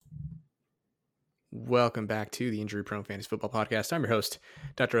Welcome back to the Injury Prone Fantasy Football Podcast. I'm your host,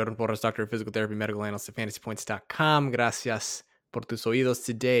 Dr. Odin Porras, Doctor of Physical Therapy, Medical Analyst at FantasyPoints.com. Gracias por tus oídos.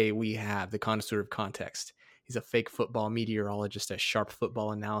 Today we have the connoisseur of context. He's a fake football meteorologist at Sharp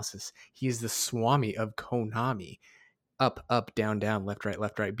Football Analysis. He is the Swami of Konami. Up, up, down, down, left,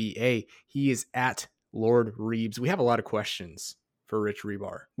 right, BA. He is at Lord Reeves. We have a lot of questions for Rich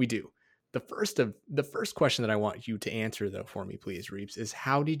Rebar. We do. The first question that I want you to answer, though, for me, please, Reeves, is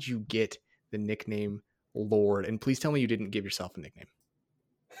how did you get the nickname Lord? And please tell me you didn't give yourself a nickname.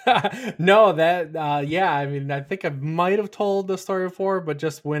 No, I mean, I think I might have told the story before, but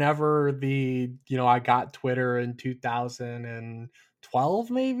just whenever I got Twitter in 2012,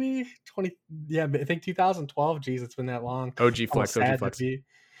 maybe 20. Yeah, I think 2012. Geez, it's been that long. OG Flex.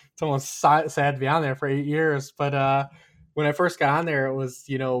 It's almost sad to be on there for 8 years. But when I first got on there, it was,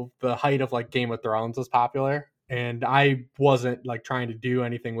 the height of like Game of Thrones was popular. And I wasn't like trying to do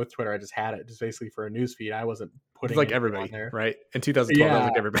anything with Twitter. I just had it just basically for a news feed. I wasn't putting like everybody on there, right? In 2012, yeah. That was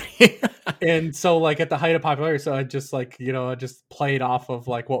like everybody. And so like at the height of popularity, so I just like, I just played off of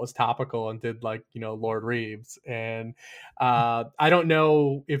like what was topical and did like, Lord Reeves. And I don't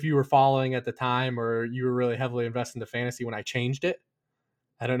know if you were following at the time or you were really heavily invested into fantasy when I changed it.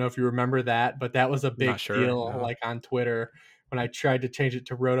 I don't know if you remember that, but that was a big deal like on Twitter when I tried to change it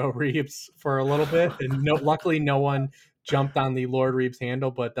to Roto Reeves for a little bit. And luckily no one jumped on the Lord Reeves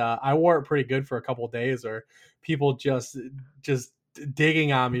handle, but I wore it pretty good for a couple of days, or people just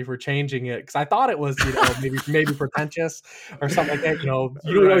digging on me for changing it because I thought it was maybe pretentious or something like that.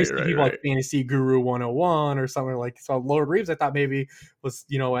 You always see people like Fantasy Guru 101 or something like. So Lord Reeves, I thought maybe was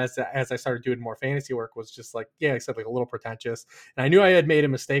as I started doing more fantasy work was just like except like a little pretentious. And I knew I had made a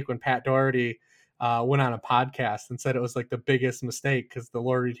mistake when Pat Doherty went on a podcast and said it was like the biggest mistake because the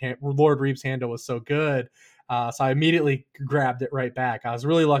Lord Reeves handle was so good. So I immediately grabbed it right back. I was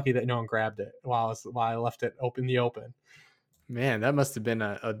really lucky that no one grabbed it while I left it open. Man, that must have been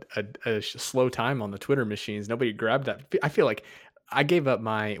a slow time on the Twitter machines. Nobody grabbed that. I feel like I gave up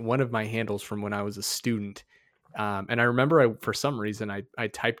one of my handles from when I was a student. And I remember for some reason I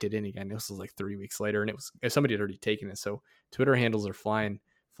typed it in again. This was like 3 weeks later, and somebody had already taken it. So Twitter handles are flying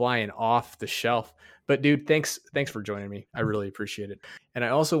off the shelf. But dude, thanks for joining me. I really appreciate it. And I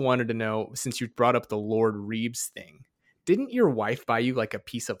also wanted to know, since you brought up the Lord Reeves thing, didn't your wife buy you like a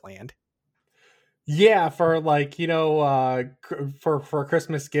piece of land? Yeah, for like, for a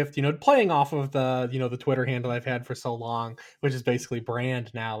Christmas gift, playing off of the, the Twitter handle I've had for so long, which is basically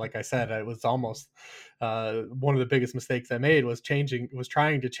brand now. Like I said, it was almost one of the biggest mistakes I made was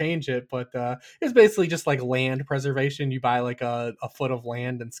trying to change it. But it's basically just like land preservation. You buy like a foot of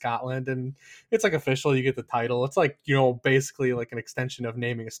land in Scotland and it's like official. You get the title. It's like, basically like an extension of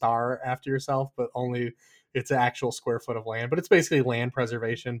naming a star after yourself, but only it's an actual square foot of land, but it's basically land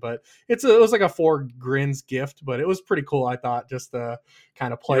preservation. But it was like a 4 grins gift, but it was pretty cool. I thought just to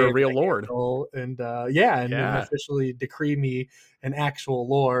kind of play a real lord and officially decree me an actual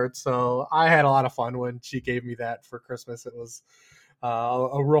lord. So I had a lot of fun when she gave me that for Christmas. It was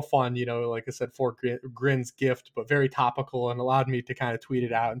a real fun, like I said, 4 grins gift, but very topical and allowed me to kind of tweet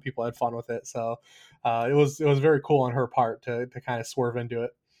it out and people had fun with it. So it was very cool on her part to kind of swerve into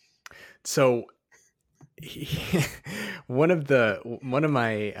it. So one of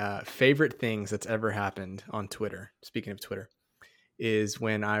my favorite things that's ever happened on Twitter, speaking of Twitter, is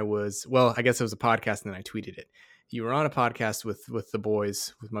when I guess it was a podcast and then I tweeted it. You were on a podcast with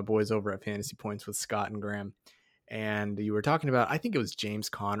my boys over at Fantasy Points with Scott and Graham, and you were talking about, I think it was James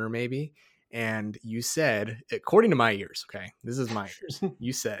Conner maybe, and you said, according to my ears, okay, this is my ears,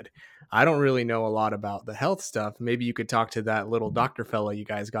 you said, I don't really know a lot about the health stuff. Maybe you could talk to that little doctor fella you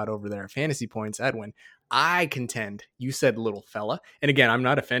guys got over there at Fantasy Points, Edwin. I contend you said little fella. And again, I'm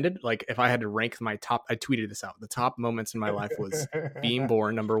not offended. Like if I had to rank my top, I tweeted this out. The top moments in my life was being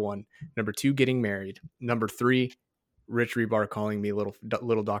born, number 1, number 2, getting married, number 3, Rich Rebar calling me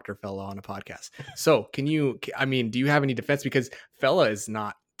little doctor fella on a podcast. So do you have any defense? Because fella is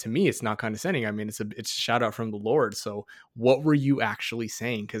not, to me, it's not condescending. I mean, it's a shout out from the Lord. So what were you actually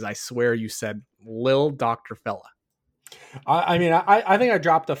saying? Because I swear you said lil Dr. Fella. I think I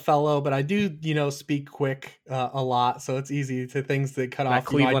dropped a fellow, but I do, speak quick a lot. So it's easy to things that cut off.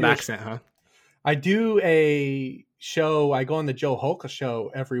 Cleveland accent, huh? I do a show. I go on the Joe Holka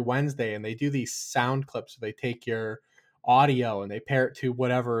show every Wednesday and they do these sound clips. They take your audio and they pair it to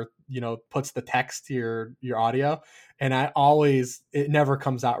whatever, puts the text to your audio. And it never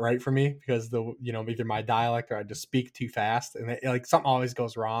comes out right for me because either my dialect or I just speak too fast and like something always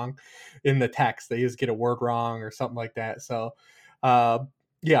goes wrong in the text. They just get a word wrong or something like that. So,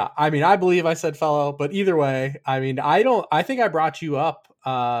 I believe I said fellow, but either way, I think I brought you up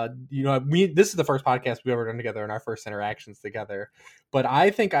this is the first podcast we've ever done together and our first interactions together, but I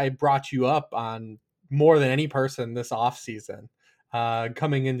think I brought you up on more than any person this off season,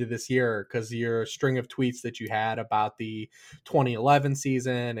 coming into this year, because your string of tweets that you had about the 2011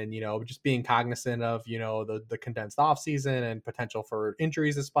 season and, just being cognizant of, the condensed off season and potential for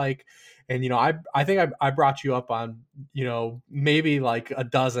injuries to spike. And, I think I brought you up on, maybe like a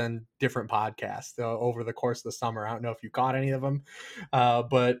dozen different podcasts over the course of the summer. I don't know if you caught any of them,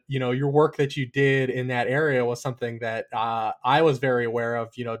 but, your work that you did in that area was something that I was very aware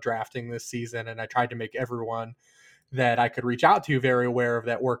of, drafting this season. And I tried to make everyone that I could reach out to very aware of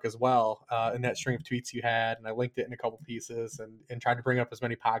that work as well, in that string of tweets you had. And I linked it in a couple pieces and tried to bring up as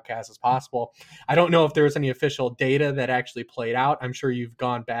many podcasts as possible. I don't know if there was any official data that actually played out. I'm sure you've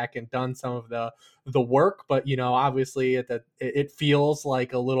gone back and done some of the work, but, obviously it feels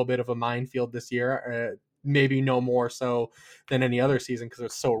like a little bit of a minefield this year, maybe no more so than any other season because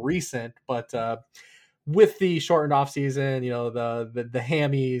it's so recent, but with the shortened off season, the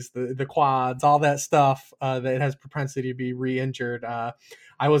hammies, the quads, all that stuff that has propensity to be re-injured.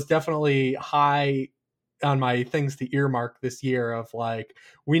 I was definitely high on my things to earmark this year of like,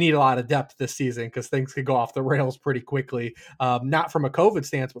 we need a lot of depth this season because things could go off the rails pretty quickly. Not from a COVID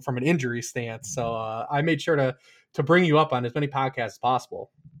stance, but from an injury stance. So I made sure to bring you up on as many podcasts as possible.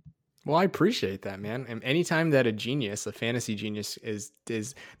 Well, I appreciate that, man. And anytime that a fantasy genius is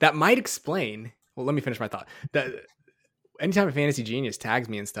that might explain. Well, let me finish my thought. That anytime a fantasy genius tags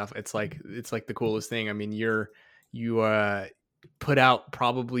me and stuff, it's like the coolest thing. I mean, you put out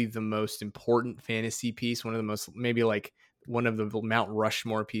probably the most important fantasy piece, one of the most, maybe like one of the Mount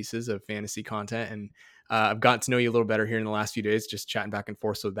Rushmore pieces of fantasy content. And I've gotten to know you a little better here in the last few days, just chatting back and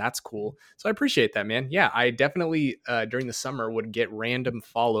forth. So that's cool. So I appreciate that, man. Yeah, I definitely during the summer would get random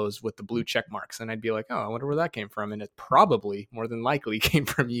follows with the blue check marks. And I'd be like, oh, I wonder where that came from. And it probably more than likely came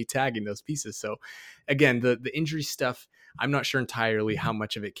from you tagging those pieces. So again, the injury stuff, I'm not sure entirely how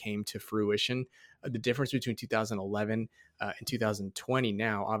much of it came to fruition. The difference between 2011 and 2020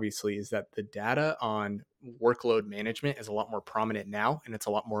 now, obviously, is that the data on workload management is a lot more prominent now, and it's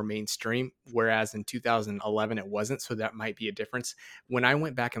a lot more mainstream, whereas in 2011 it wasn't. So that might be a difference. When I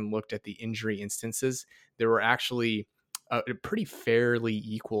went back and looked at the injury instances, there were actually a pretty fairly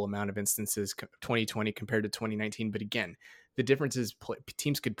equal amount of instances 2020 compared to 2019. But again, the difference is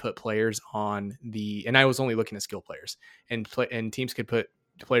teams could put players on and I was only looking at skill players, and teams could put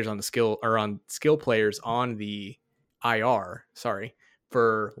players on skill players on the IR,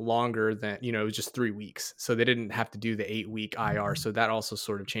 for longer than, it was just 3 weeks. So they didn't have to do the 8-week IR. So that also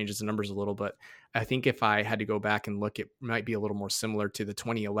sort of changes the numbers a little. But I think if I had to go back and look, it might be a little more similar to the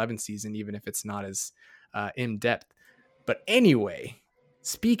 2011 season, even if it's not as in depth. But anyway,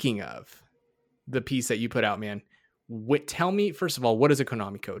 speaking of the piece that you put out, man, tell me, first of all, what is a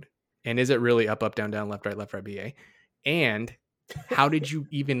Konami code? And is it really up, down, down, left, right, BA? And how did you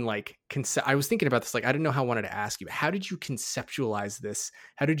even I was thinking about this, I didn't know how I wanted to ask you, how did you conceptualize this?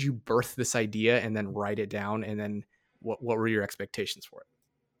 How did you birth this idea and then write it down? And then what were your expectations for it?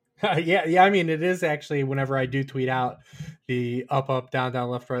 Yeah. I mean, it is actually, whenever I do tweet out the up, down, down,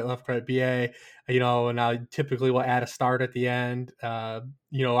 left, right, BA, and I typically will add a start at the end.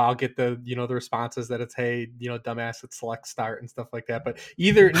 I'll get the responses that it's, hey, dumbass, it's select start and stuff like that. But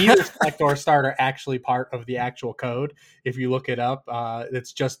neither select or start are actually part of the actual code. If you look it up,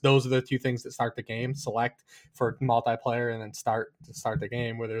 it's just, those are the two things that start the game: select for multiplayer and then start to start the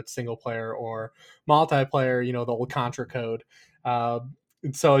game, whether it's single player or multiplayer, the old Contra code.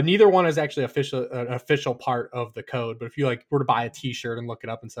 So neither one is actually an official part of the code. But if you were to buy a T-shirt and look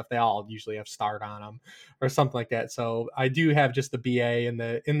it up and stuff, they all usually have start on them or something like that. So I do have just the BA in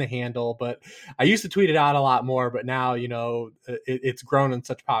the handle, but I used to tweet it out a lot more. But now it's grown in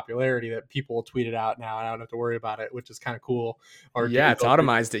such popularity that people will tweet it out now, and I don't have to worry about it, which is kind of cool. Or yeah, it's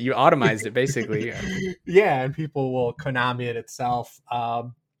automized it. You automized it basically. Yeah, and people will Konami it itself.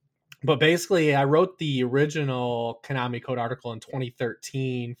 But basically, I wrote the original Konami code article in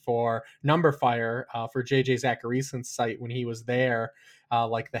 2013 for Numberfire, for JJ Zacharyason's site when he was there,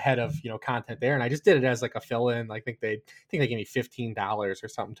 the head of content there, and I just did it as a fill-in. I think they gave me $15 or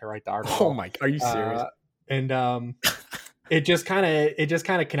something to write the article. Oh my! Are you serious? And it just kind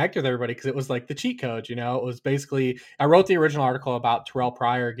of connected with everybody because it was the cheat code. It was basically, I wrote the original article about Terrell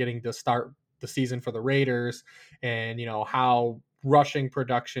Pryor getting to start the season for the Raiders, and how rushing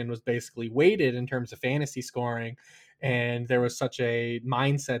production was basically weighted in terms of fantasy scoring. and there was such a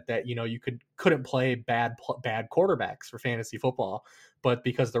mindset that, you know, you couldn't play bad quarterbacks for fantasy football. But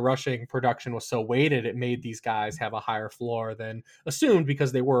because the rushing production was so weighted, it made these guys have a higher floor than assumed,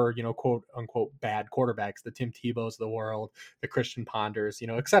 because they were, you know, quote unquote bad quarterbacks, the Tim Tebow's of the world, the Christian Ponders, you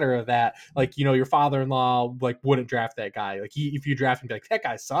know, et cetera. That, like, you know, your father-in-law like wouldn't draft that guy. Like, if you draft him, be like, that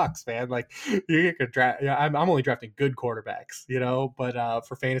guy sucks, man. Like, you could draft. Yeah, I'm only drafting good quarterbacks, you know. But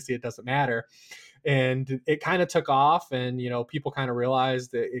for fantasy, it doesn't matter. And it kind of took off, and, you know, people kind of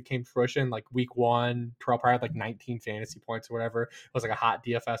realized that it came to fruition. Like week 1, Terrell Pryor had like 19 fantasy points or whatever. It was like a hot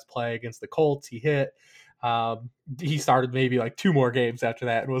DFS play against the Colts. He hit. He started maybe like 2 more games after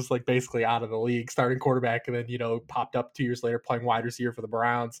that and was like basically out of the league, starting quarterback, and then, you know, popped up 2 years later playing wide receiver for the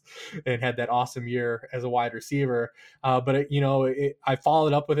Browns and had that awesome year as a wide receiver. I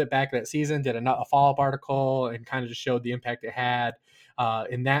followed up with it back that season, did a follow-up article, and kind of just showed the impact it had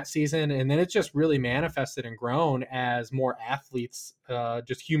in that season. And then it's just really manifested and grown as more athletes,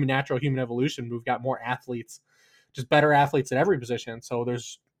 just natural human evolution. We've got more athletes, just better athletes at every position. So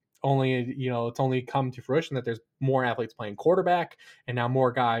there's only, you know, it's only come to fruition that there's more athletes playing quarterback, and now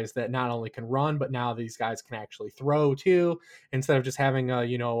more guys that not only can run, but now these guys can actually throw too, instead of just having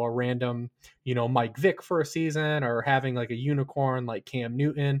a random, you know, Mike Vick for a season, or having like a unicorn like Cam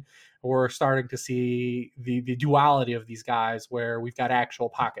Newton. We're starting to see the duality of these guys, where we've got actual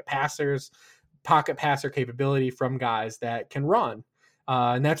pocket passer capability from guys that can run.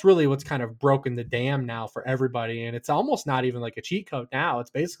 And that's really what's kind of broken the dam now for everybody. And it's almost not even like a cheat code now.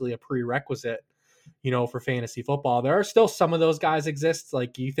 It's basically a prerequisite, you know, for fantasy football. There are still some of those guys exist.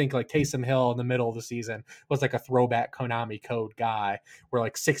 Like, you think like Taysom Hill in the middle of the season was like a throwback Konami code guy, where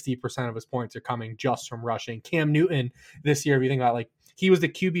like 60% of his points are coming just from rushing. Cam Newton this year, if you think about, like, he was the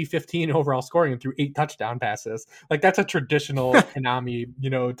QB 15 overall scoring and threw 8 touchdown passes. Like, that's a traditional Konami, you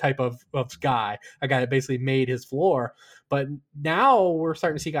know, type of guy, a guy that basically made his floor. But now we're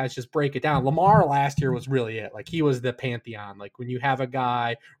starting to see guys just break it down. Lamar last year was really it. Like, he was the pantheon. Like, when you have a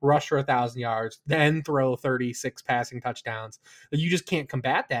guy rush for 1,000 yards, then throw 36 passing touchdowns, you just can't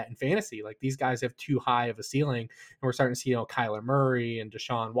combat that in fantasy. Like, these guys have too high of a ceiling. And we're starting to see, you know, Kyler Murray and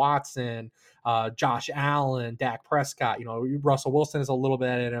Deshaun Watson, Josh Allen, Dak Prescott, you know, Russell Wilson is a little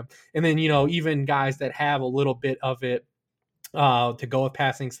bit in him. And then, you know, even guys that have a little bit of it to go with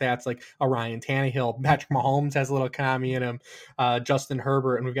passing stats, like a Ryan Tannehill. Patrick Mahomes has a little Konami in him, Justin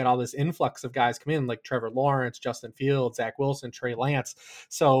Herbert, and we've got all this influx of guys come in, like Trevor Lawrence, Justin Fields, Zach Wilson, Trey Lance.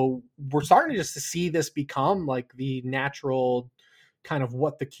 So we're starting just to see this become like the natural kind of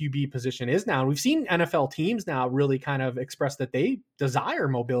what the QB position is now. And we've seen NFL teams now really kind of express that they desire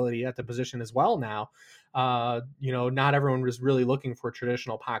mobility at the position as well now. You know, not everyone was really looking for a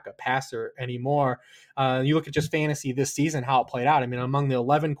traditional pocket passer anymore. You look at just fantasy this season, how it played out. I mean, among the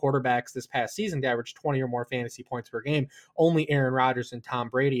 11 quarterbacks this past season to average 20 or more fantasy points per game, only Aaron Rodgers and Tom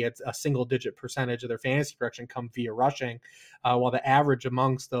Brady had a single-digit percentage of their fantasy production come via rushing, while the average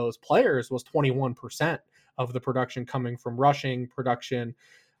amongst those players was 21% of the production coming from rushing production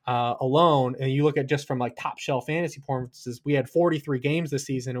alone. And you look at just from like top shelf fantasy performances, we had 43 games this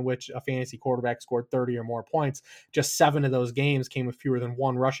season in which a fantasy quarterback scored 30 or more points. Just 7 of those games came with fewer than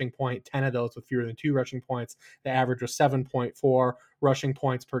 1 rushing point, 10 of those with fewer than 2 rushing points. The average was 7.4 rushing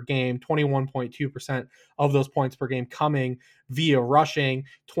points per game, 21.2% of those points per game coming via rushing.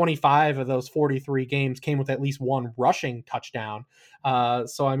 25 of those 43 games came with at least 1 rushing touchdown.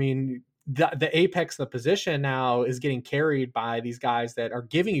 So, I mean, the apex of the position now is getting carried by these guys that are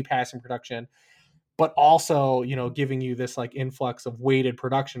giving you passing production, but also, you know, giving you this like influx of weighted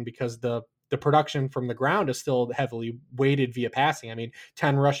production, because the production from the ground is still heavily weighted via passing. I mean,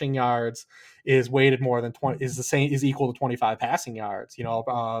 10 rushing yards is weighted more than 20, is equal to 25 passing yards. You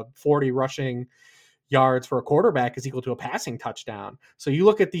know, 40 rushing yards for a quarterback is equal to a passing touchdown. So you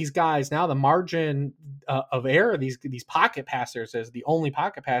look at these guys now, the margin of error, these pocket passers, as the only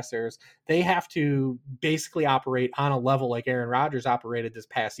pocket passers, they have to basically operate on a level like Aaron Rodgers operated this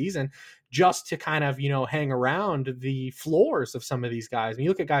past season, just to kind of, you know, hang around the floors of some of these guys. I mean, you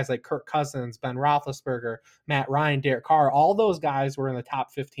look at guys like Kirk Cousins, Ben Roethlisberger, Matt Ryan, Derek Carr, all those guys were in the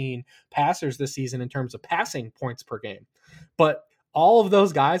top 15 passers this season in terms of passing points per game. But all of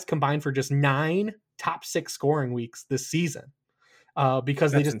those guys combined for just 9 top 6 scoring weeks this season,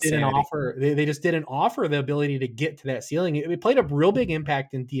 because they just didn't offer. They just didn't offer the ability to get to that ceiling. It played a real big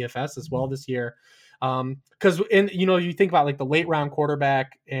impact in DFS as well this year, because you know, you think about like the late round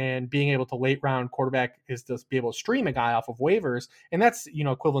quarterback, and being able to late round quarterback is to be able to stream a guy off of waivers, and that's, you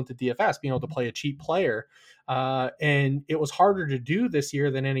know, equivalent to DFS, being able to play a cheap player, and it was harder to do this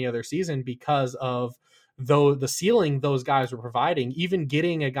year than any other season because of the ceiling those guys were providing. Even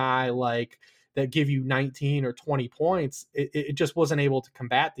getting a guy like that give you 19 or 20 points, it just wasn't able to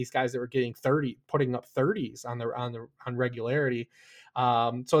combat these guys that were getting 30, putting up 30s on regularity.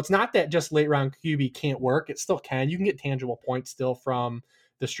 So it's not that just late round QB can't work. It still can. You can get tangible points still from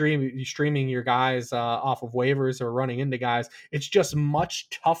the streaming your guys off of waivers or running into guys. It's just much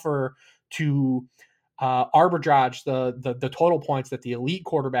tougher to arbitrage the total points that the elite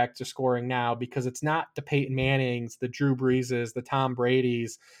quarterbacks are scoring now, because it's not the Peyton Mannings, the Drew Breeses, the Tom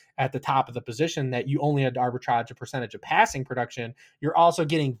Brady's at the top of the position that you only had to arbitrage a percentage of passing production. You're also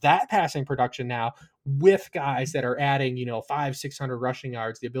getting that passing production now with guys that are adding, 500-600 rushing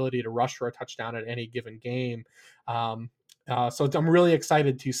yards, the ability to rush for a touchdown at any given game. So I'm really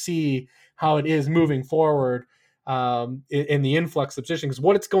excited to see how it is moving forward in the influx of position, because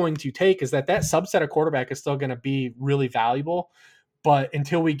what it's going to take is that subset of quarterback is still going to be really valuable. But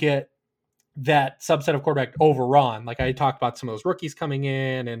until we get that subset of quarterback overrun, like I talked about some of those rookies coming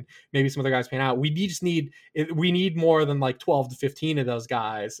in and maybe some other guys paying out, we need more than like 12 to 15 of those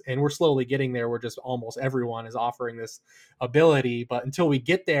guys. And we're slowly getting there. We're just almost everyone is offering this ability. But until we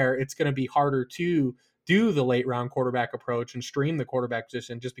get there, it's going to be harder to do the late round quarterback approach and stream the quarterback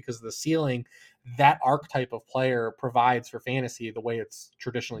position, just because of the ceiling that archetype of player provides for fantasy, the way it's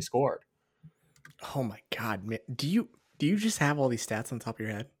traditionally scored. Oh my God, man. Do you just have all these stats on top of your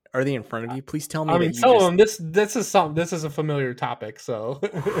head? Are they in front of you? Please tell me. I mean, this is a familiar topic. So,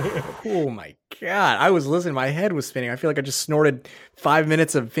 oh my God, I was listening. My head was spinning. I feel like I just snorted 5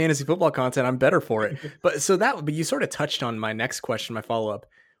 minutes of fantasy football content. I'm better for it. But you sort of touched on my next question, my follow up.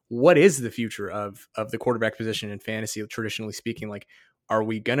 What is the future of the quarterback position in fantasy, traditionally speaking? Like, are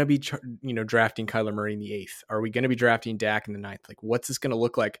we going to be, drafting Kyler Murray in the 8th? Are we going to be drafting Dak in the 9th? Like, what's this going to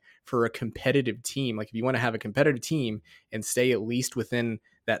look like for a competitive team? Like, if you want to have a competitive team and stay at least within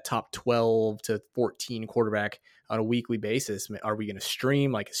that top 12 to 14 quarterback on a weekly basis, are we going to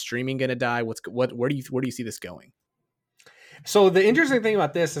stream? Like, is streaming going to die? Where do you see this going? So the interesting thing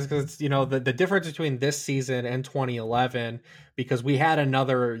about this is because, the difference between this season and 2011, because we had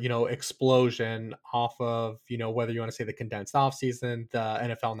another, explosion off of, whether you want to say the condensed off season, the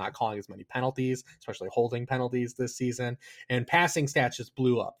NFL not calling as many penalties, especially holding penalties this season, and passing stats just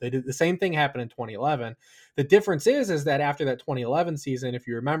blew up. They did the same thing happened in 2011. The difference is that after that 2011 season, if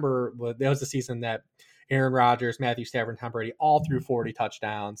you remember, that was the season that Aaron Rodgers, Matthew Stafford, and Tom Brady all threw 40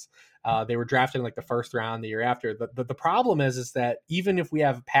 touchdowns. They were drafted in like the first round the year after. The problem is that even if we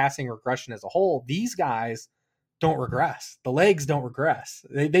have passing regression as a whole, these guys don't regress. The legs don't regress.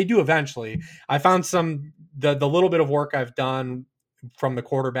 They do eventually. I found the little bit of work I've done from the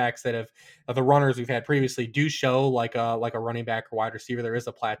quarterbacks that have the runners we've had previously do show like a running back or wide receiver, there is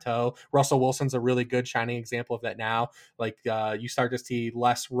a plateau. Russell Wilson's a really good shining example of that now. Like you start to see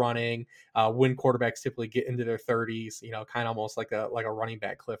less running when quarterbacks typically get into their 30s, kind of almost like a running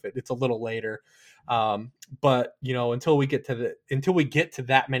back cliff. It's a little later. But until we get to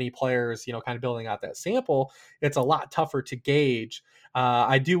that many players, kind of building out that sample, it's a lot tougher to gauge.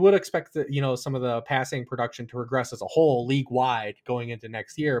 I would expect that, some of the passing production to regress as a whole league wide going into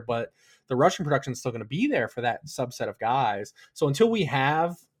next year, but the rushing production is still going to be there for that subset of guys. So until we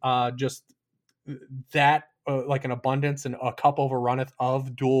have just that like an abundance and a cup overrunneth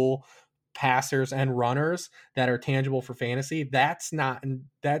of dual passers and runners that are tangible for fantasy, that's going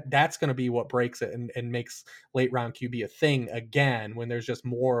to be what breaks it and makes late round QB a thing again, when there's just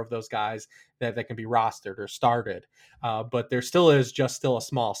more of those guys that can be rostered or started. But there still is still a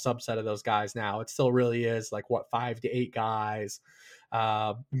small subset of those guys now. It still really is like 5 to 8 guys,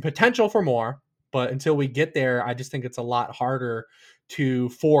 potential for more. But until we get there, I just think it's a lot harder to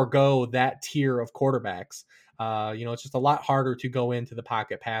forego that tier of quarterbacks. It's just a lot harder to go into the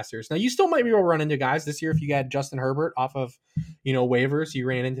pocket passers. Now, you still might be able to run into guys this year. If you had Justin Herbert off of, waivers, you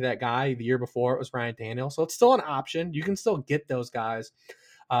ran into that guy. The year before it was Ryan Tannehill. So it's still an option. You can still get those guys.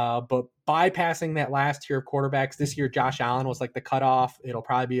 But bypassing that last tier of quarterbacks this year, Josh Allen was like the cutoff. It'll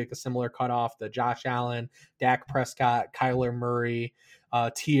probably be like a similar cutoff, the Josh Allen, Dak Prescott, Kyler Murray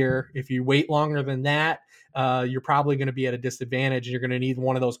tier. If you wait longer than that, you're probably going to be at a disadvantage, and you're going to need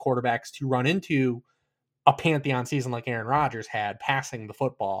one of those quarterbacks to run into a pantheon season like Aaron Rodgers had, passing the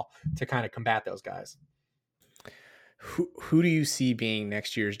football to kind of combat those guys. Who do you see being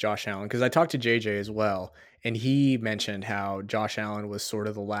next year's Josh Allen? Because I talked to JJ as well, and he mentioned how Josh Allen was sort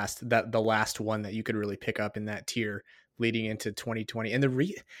of the last one that you could really pick up in that tier leading into 2020.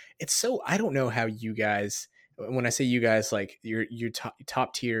 And it's so, I don't know how you guys, when I say you guys, like your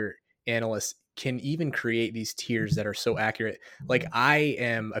top tier analysts, can even create these tiers that are so accurate. Like, I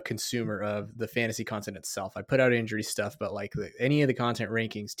am a consumer of the fantasy content itself. I put out injury stuff, but like any of the content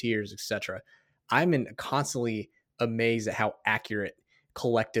rankings, tiers, etc. I'm constantly amazed at how accurate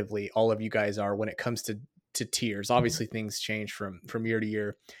collectively all of you guys are when it comes to tiers. Obviously things change from year to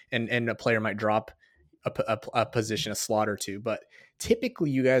year, and a player might drop a position, a slot or two, but typically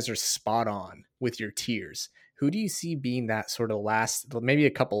you guys are spot on with your tiers. Who do you see being that sort of last, maybe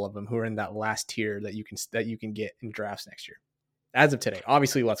a couple of them who are in that last tier that you can get in drafts next year as of today?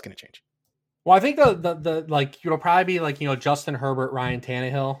 Obviously lots going to change. Well, I think the like, probably be like, Justin Herbert, Ryan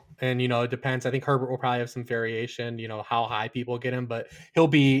Tannehill. And, it depends. I think Herbert will probably have some variation, how high people get him, but he'll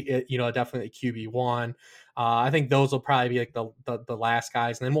be, definitely QB1. I think those will probably be like the last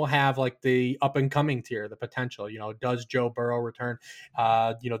guys. And then we'll have like the up and coming tier, the potential, does Joe Burrow return?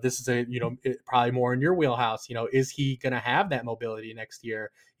 This is probably more in your wheelhouse. Is he going to have that mobility next year,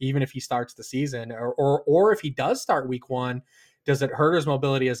 even if he starts the season, or if he does start week 1? Does it hurt his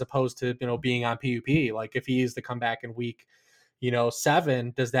mobility as opposed to, being on PUP? Like if he is to come back in week,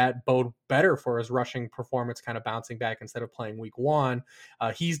 7, does that bode better for his rushing performance kind of bouncing back instead of playing week 1?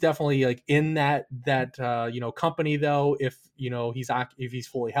 He's definitely like in that company though. If he's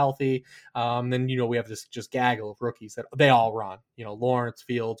fully healthy, then we have this just gaggle of rookies that they all run. Lawrence,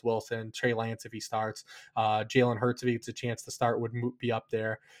 Fields, Wilson, Trey Lance if he starts, Jalen Hurts if he gets a chance to start would be up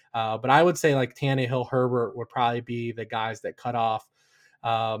there. But I would say like Tannehill, Herbert would probably be the guys that cut off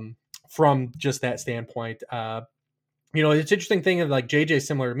from just that standpoint. It's interesting thing of like JJ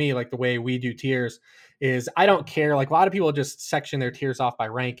similar to me, like the way we do tiers is I don't care. Like a lot of people just section their tiers off by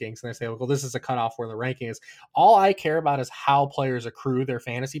rankings and they say, well, this is a cutoff where the ranking is. All I care about is how players accrue their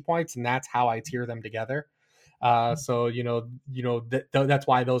fantasy points. And that's how I tier them together. So, that's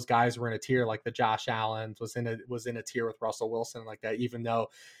why those guys were in a tier, like the Josh Allen was in a tier with Russell Wilson like that, even though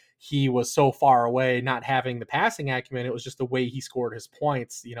he was so far away, not having the passing acumen. It was just the way he scored his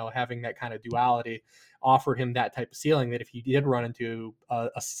points, having that kind of duality offered him that type of ceiling that if he did run into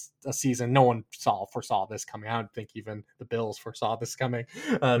a season, no one foresaw this coming. I don't think even the Bills foresaw this coming,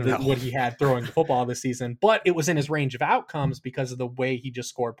 what he had throwing the football this season, but it was in his range of outcomes because of the way he just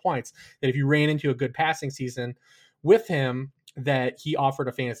scored points, that if you ran into a good passing season with him, that he offered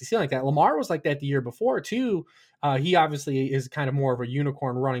a fantasy ceiling like that. Lamar was like that the year before too. He obviously is kind of more of a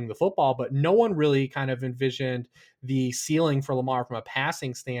unicorn running the football, but no one really kind of envisioned the ceiling for Lamar from a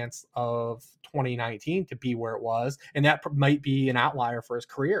passing stance of 2019 to be where it was. And that might be an outlier for his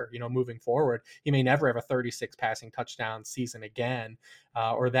career, moving forward. He may never have a 36 passing touchdown season again,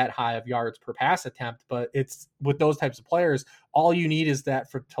 or that high of yards per pass attempt. But it's with those types of players, all you need is that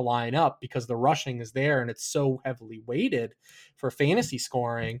to line up because the rushing is there and it's so heavily weighted for fantasy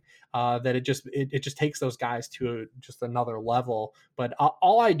scoring that it just takes those guys to just another level. But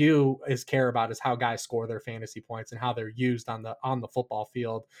all I do is care about is how guys score their fantasy points and how they're used on the football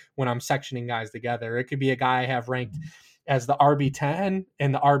field when I'm sectioning guys together. It could be a guy I have ranked as the RB10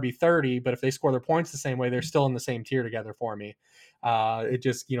 and the RB30, but if they score their points the same way, they're still in the same tier together for me. It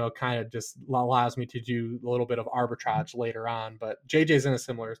just, kind of just allows me to do a little bit of arbitrage later on. But JJ's in a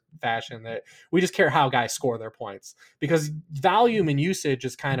similar fashion that we just care how guys score their points because volume and usage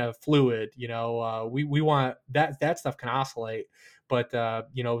is kind of fluid. We want that stuff can oscillate. But,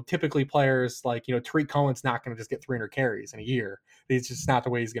 typically players like, Tariq Cohen's not going to just get 300 carries in a year. It's just not the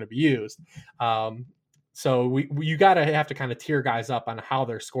way he's going to be used. So you have to kind of tier guys up on how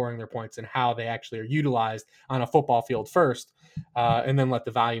they're scoring their points and how they actually are utilized on a football field first, and then let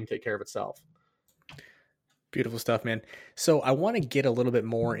the volume take care of itself. Beautiful stuff, man. So I want to get a little bit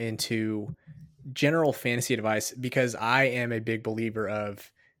more into general fantasy advice because I am a big believer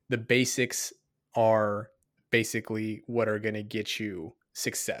of the basics are basically what are going to get you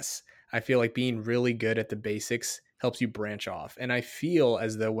success. I feel like being really good at the basics helps you branch off. And I feel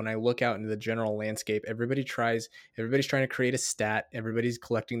as though when I look out into the general landscape, everybody's trying to create a stat. Everybody's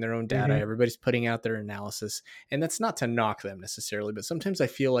collecting their own data. Mm-hmm. Everybody's putting out their analysis. And that's not to knock them necessarily, but sometimes I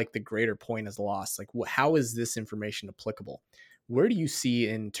feel like the greater point is lost. Like, how is this information applicable? Where do you see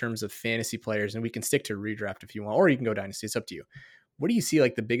in terms of fantasy players, and we can stick to redraft if you want, or you can go dynasty, it's up to you. What do you see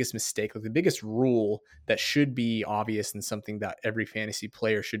like the biggest mistake, like the biggest rule that should be obvious and something that every fantasy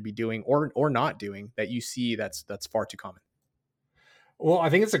player should be doing or not doing that you see that's far too common? Well, I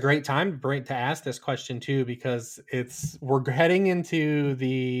think it's a great time to ask this question too, because we're heading into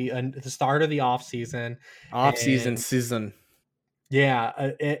the start of the off season. Season. Yeah,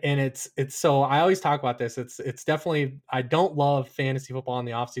 and it's so I always talk about this. It's definitely, I don't love fantasy football in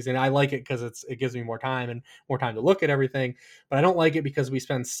the offseason. I like it because it gives me more time to look at everything, but I don't like it because we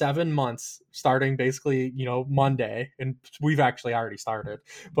spend 7 months starting basically, Monday, and we've actually already started,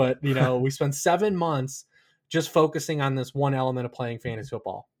 but we spend 7 months just focusing on this one element of playing fantasy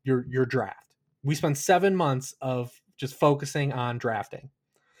football, your draft. We spend 7 months of just focusing on drafting.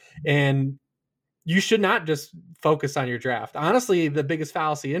 And you should not just focus on your draft. Honestly, the biggest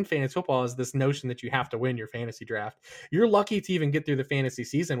fallacy in fantasy football is this notion that you have to win your fantasy draft. You're lucky to even get through the fantasy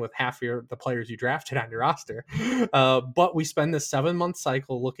season with half the players you drafted on your roster. But we spend this 7-month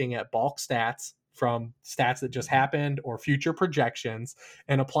cycle looking at bulk stats from stats that just happened or future projections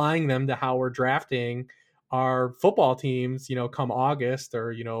and applying them to how we're drafting our football teams, come August,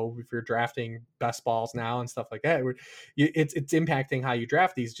 or, if you're drafting best balls now and stuff like that, it's impacting how you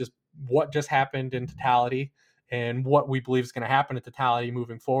draft these, just what just happened in totality and what we believe is going to happen in totality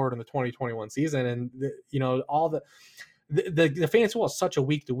moving forward in the 2021 season. And, all the fantasy football is such a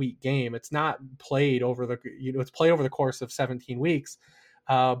week to week game. It's not played over it's played over the course of 17 weeks.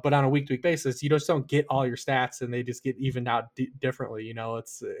 But on a week to week basis, you just don't get all your stats and they just get evened out differently.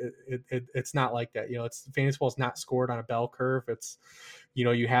 It's not like that. It's fantasy football is not scored on a bell curve. It's,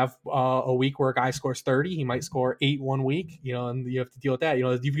 you have a week where a guy scores 30, he might score 8 one week, and you have to deal with that.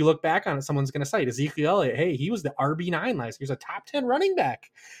 If you look back on it, someone's going to cite Ezekiel Elliott. Hey, he was the RB9 last year. He was a top 10 running back.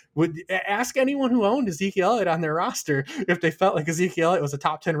 Would ask anyone who owned Ezekiel Elliott on their roster if they felt like Ezekiel Elliott was a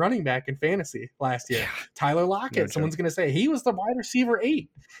top 10 running back in fantasy last year. Yeah. Tyler Lockett, someone's going to say he was the wide receiver 8.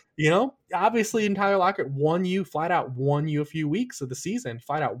 Obviously, in Tyler Lockett flat out won you a few weeks of the season,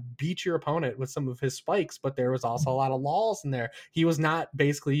 flat out beat your opponent with some of his spikes, but there was also a lot of lulls in there. He was not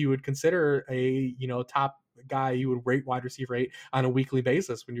basically you would consider a, top guy you would rate wide receiver 8 on a weekly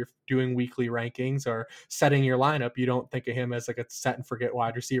basis when you're doing weekly rankings or setting your lineup. You don't think of him as like a set and forget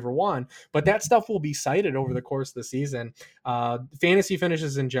wide receiver 1, but that stuff will be cited over the course of the season. Fantasy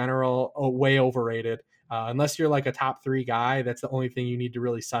finishes in general are way overrated. Unless you're like a top 3 guy, that's the only thing you need to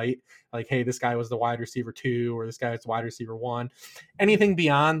really cite. Like, hey, this guy was the wide receiver 2, or this guy was the wide receiver 1. Anything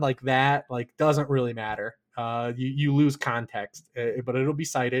beyond like that, doesn't really matter. You lose context, but it'll be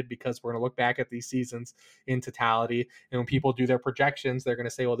cited because we're going to look back at these seasons in totality. And when people do their projections, they're going to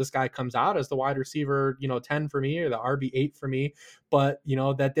say, well, this guy comes out as the wide receiver, 10 for me, or the RB8 for me. But,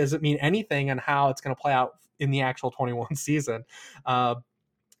 that doesn't mean anything on how it's going to play out in the actual 21 season.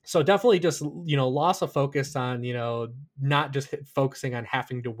 So definitely just, loss of focus on, not just focusing on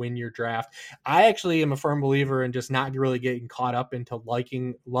having to win your draft. I actually am a firm believer in just not really getting caught up into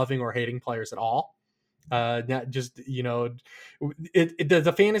loving or hating players at all. Not just,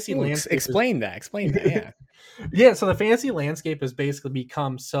 the fantasy landscape. Explain that. Yeah. Yeah. So the fantasy landscape has basically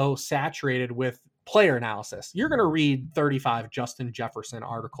become so saturated with player analysis. You're going to read 35 Justin Jefferson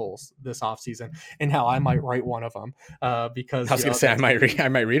articles this offseason, and hell, I might write one of them because I was going to say I might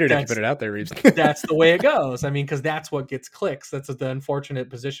read it if you put it out there, Reeves. That's the way it goes. I mean, because that's what gets clicks. That's the unfortunate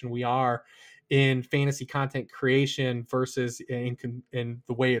position we are in fantasy content creation versus in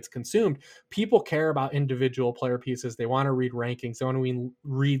the way it's consumed. People care about individual player pieces. They want to read rankings. They want to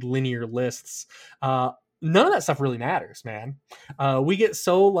read linear lists. None of that stuff really matters, man. We get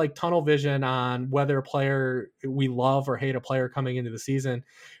so tunnel vision on whether a player we love or hate a player coming into the season,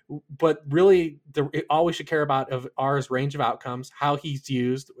 but really all we should care about of ours range of outcomes, how he's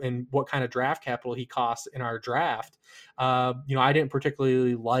used, and what kind of draft capital he costs in our draft. I didn't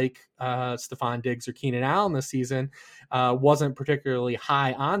particularly like Stephon Diggs or Keenan Allen this season. Wasn't particularly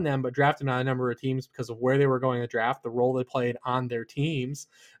high on them, but drafted on a number of teams because of where they were going in the draft, the role they played on their teams,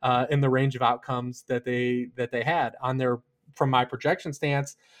 and the range of outcomes that they had on their. From my projection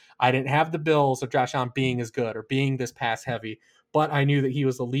stance, I didn't have the Bills of Josh Allen being as good or being this pass heavy, but I knew that he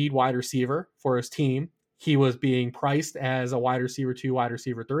was the lead wide receiver for his team. He was being priced as a wide receiver 2, wide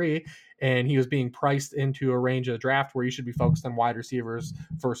receiver 3, and he was being priced into a range of the draft where you should be focused on wide receivers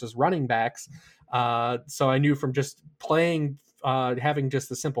versus running backs. So I knew from just playing, having just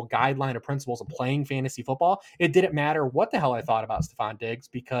the simple guideline of principles of playing fantasy football, it didn't matter what the hell I thought about Stephon Diggs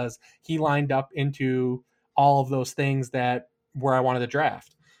because he lined up into all of those things that where I wanted to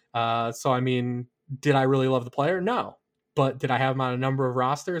draft. So, I mean, did I really love the player? No. But did I have him on a number of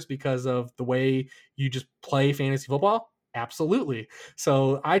rosters because of the way you just play fantasy football? Absolutely.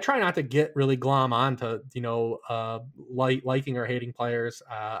 So I try not to get really glom on to, liking or hating players.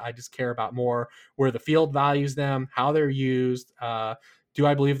 I just care about more where the field values them, how they're used. Do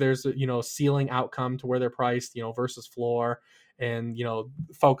I believe there's a, ceiling outcome to where they're priced, versus floor, and,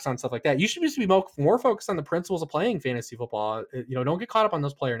 focus on stuff like that. You should just be more focused on the principles of playing fantasy football. Don't get caught up on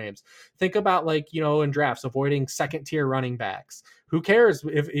those player names. Think about in drafts, avoiding second tier running backs. Who cares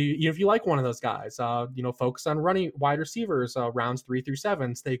if you like one of those guys, focus on running wide receivers, rounds 3 through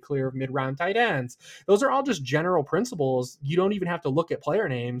 7, stay clear of mid-round tight ends. Those are all just general principles. You don't even have to look at player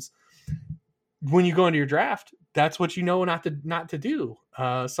names when you go into your draft. That's what not to do.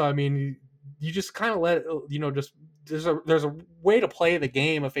 So, I mean, you just kind of let, just there's a way to play the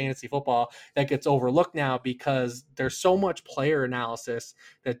game of fantasy football that gets overlooked now because there's so much player analysis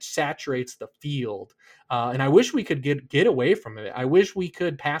that saturates the field. And I wish we could get away from it. I wish we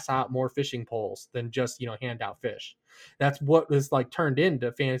could pass out more fishing poles than just, hand out fish. That's what is like turned into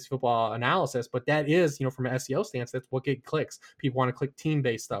fantasy football analysis. But that is, from an SEO stance, that's what get clicks. People want to click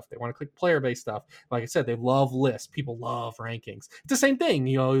team-based stuff. They want to click player-based stuff. Like I said, they love lists. People love rankings. It's the same thing,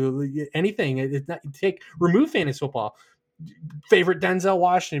 anything. It's not, remove fantasy football. Favorite Denzel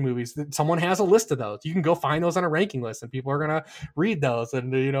Washington movies. Someone has a list of those. You can go find those on a ranking list, and people are gonna read those.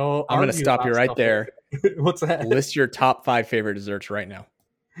 And I'm gonna stop you right there. What's that? List your top 5 favorite desserts right now.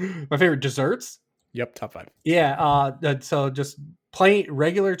 My favorite desserts? Yep, top 5. Yeah. So just plain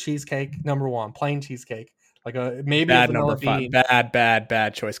regular cheesecake, number 1. Plain cheesecake, like a maybe bad a number bean. 5.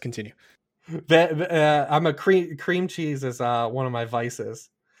 Bad choice. Continue. I'm a cream cheese is one of my vices.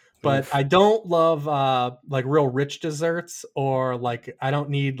 But I don't love like real rich desserts, or like I don't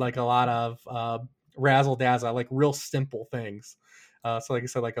need like a lot of razzle dazzle. I like real simple things. So like I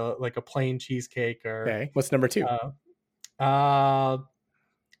said, like a plain cheesecake. Or okay, what's number 2?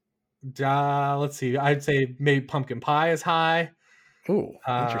 Let's see. I'd say maybe pumpkin pie is high. Ooh,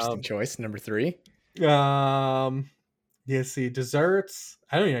 interesting choice. Number 3. Yeah. See, desserts.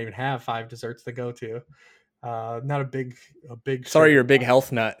 I don't even have 5 desserts to go to. Not a big. Sorry, you're a big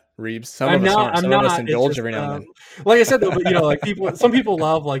health nut, Reeves. Some of us indulge every now and then. Like I said, though, but like some people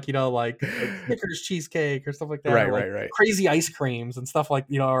love like Snickers cheesecake or stuff like that. Right. Crazy ice creams and stuff like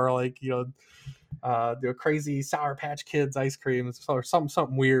or like crazy Sour Patch Kids ice cream or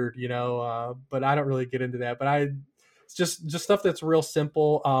something weird, But I don't really get into that. But it's just stuff that's real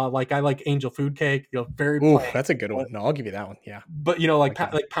simple. Like I like angel food cake, very plain. Ooh, that's a good one. No, I'll give you that one. Yeah. But like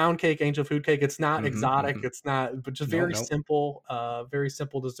pound cake, angel food cake, it's not exotic. It's not, but just very simple, very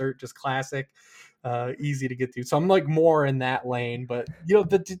simple dessert, just classic, easy to get to. So I'm like more in that lane, but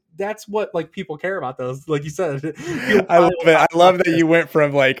that's what like people care about those. Like you said, I love it. I love that you went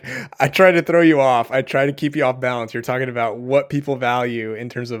from like, I try to throw you off. I try to keep you off balance. You're talking about what people value in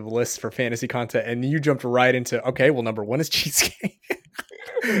terms of lists for fantasy content. And you jumped right into, okay, well, number 1 is cheesecake.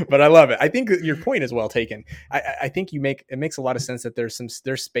 But I love it. I think your point is well taken. I think it makes a lot of sense that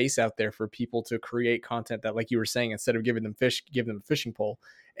there's space out there for people to create content that, like you were saying, instead of giving them fish, give them a fishing pole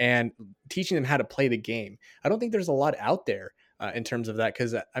and teaching them how to play the game. I don't think there's a lot out there in terms of that,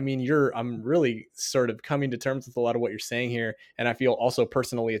 because I'm really sort of coming to terms with a lot of what you're saying here, and I feel also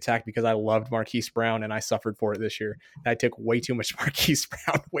personally attacked because I loved Marquise Brown and I suffered for it this year. I took way too much Marquise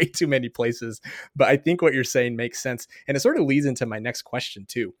Brown, way too many places. But I think what you're saying makes sense, and it sort of leads into my next question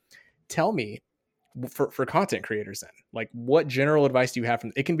too. Tell me, for content creators then, like what general advice do you have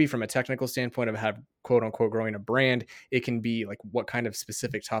it can be from a technical standpoint of have quote unquote growing a brand. It can be like what kind of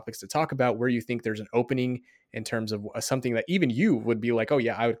specific topics to talk about, where you think there's an opening in terms of something that even you would be like, oh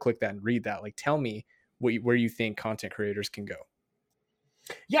yeah, I would click that and read that. Like, tell me where you think content creators can go.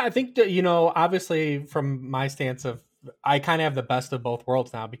 Yeah, I think that, obviously from my stance of, I kind of have the best of both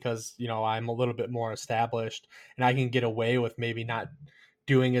worlds now because, I'm a little bit more established and I can get away with maybe not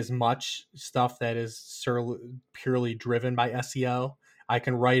doing as much stuff that is purely driven by SEO. I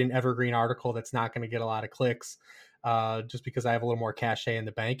can write an evergreen article that's not going to get a lot of clicks just because I have a little more cachet in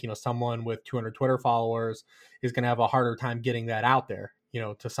the bank. Someone with 200 Twitter followers is going to have a harder time getting that out there,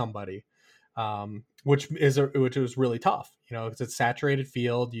 to somebody, which was really tough, because it's saturated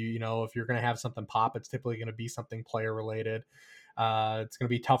field. If you're going to have something pop, it's typically going to be something player related. It's going to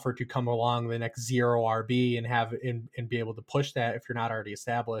be tougher to come along the next zero RB and have and be able to push that if you're not already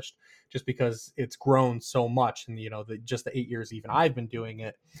established, just because it's grown so much. And, just the 8 years even I've been doing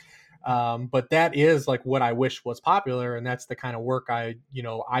it. But that is like what I wish was popular. And that's the kind of work I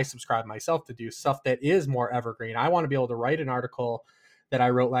subscribe myself to do, stuff that is more evergreen. I want to be able to write an article that I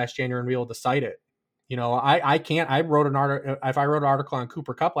wrote last January and be able to cite it. I can't. I wrote an article. If I wrote an article on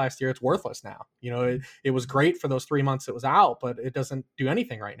Cooper Kupp last year, it's worthless now. It was great for those 3 months it was out, but it doesn't do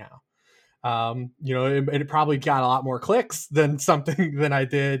anything right now. It probably got a lot more clicks than something than I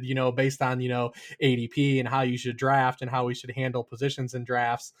did, based on, ADP and how you should draft and how we should handle positions in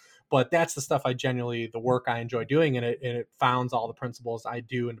drafts. But that's the stuff the work I enjoy doing, and it founds all the principles I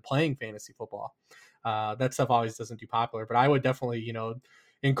do into playing fantasy football. That stuff always doesn't do popular, but I would definitely,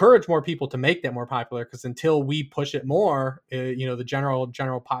 encourage more people to make that more popular, because until we push it more, the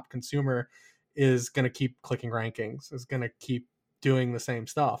general pop consumer is going to keep clicking rankings, is going to keep doing the same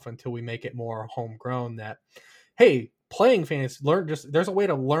stuff until we make it more homegrown. That, hey, playing fantasy, there's a way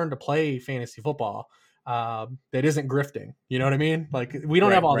to learn to play fantasy football that isn't grifting. You know what I mean? Like, we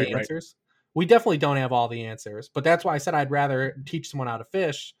don't have all the answers. We definitely don't have all the answers, but that's why I said I'd rather teach someone how to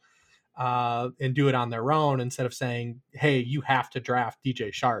fish and do it on their own instead of saying, hey, you have to draft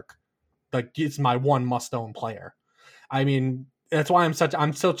DJ Shark. Like, it's my one must own player. I mean, that's why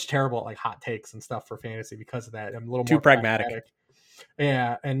I'm such terrible at like hot takes and stuff for fantasy because of that. I'm a little Too more pragmatic.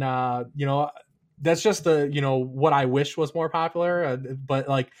 Yeah. And, that's just what I wish was more popular. But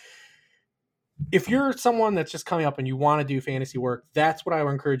like, if you're someone that's just coming up and you want to do fantasy work, that's what I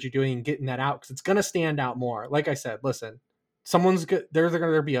would encourage you doing and getting that out, because it's going to stand out more. Like I said, listen, there's going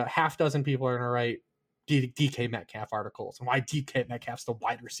to be a half dozen people are going to write DK Metcalf articles and why DK Metcalf's the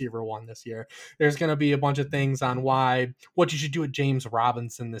wide receiver one this year. There's going to be a bunch of things on what you should do with James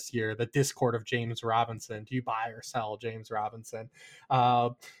Robinson this year, the Discord of James Robinson. Do you buy or sell James Robinson?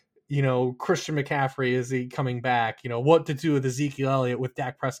 Christian McCaffrey, is he coming back? What to do with Ezekiel Elliott with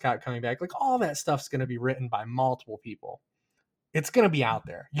Dak Prescott coming back? Like, all that stuff's going to be written by multiple people. It's going to be out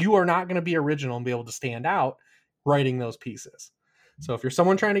there. You are not going to be original and be able to stand out writing those pieces. So if you're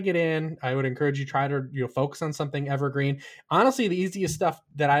someone trying to get in, I would encourage you try to focus on something evergreen. Honestly, the easiest stuff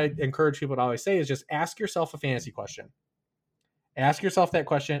that I encourage people to always say is just ask yourself a fantasy question. Ask yourself that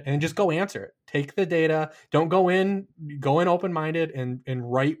question and just go answer it. Take the data. Don't go in open-minded and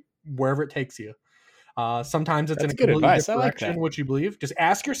write wherever it takes you. Sometimes it's in a completely different direction, what you believe. Just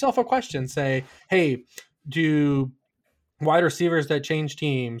ask yourself a question. Say, hey, do wide receivers that change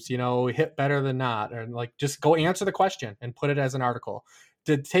teams, hit better than not? Or like, just go answer the question and put it as an article.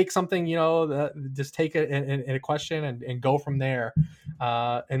 To take something, just take it in a question and go from there,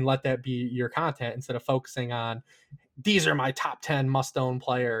 and let that be your content instead of focusing on, these are my top 10 must-own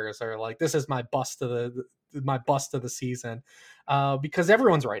players, or like, this is my bust of the season, because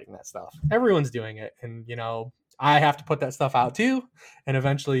everyone's writing that stuff. Everyone's doing it. And, I have to put that stuff out too. And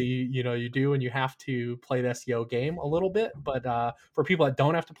eventually, you do, and you have to play the SEO game a little bit. But for people that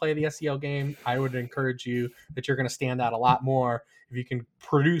don't have to play the SEO game, I would encourage you that you're going to stand out a lot more if you can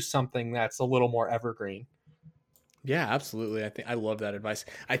produce something that's a little more evergreen. Yeah, absolutely. I love that advice.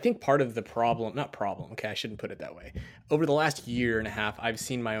 I think part of the problem, not problem, okay, I shouldn't put it that way. Over the last year and a half, I've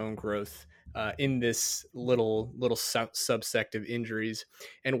seen my own growth in this little subsect of injuries.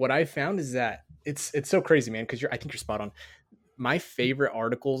 And what I found is that it's so crazy, man, because I think you're spot on. My favorite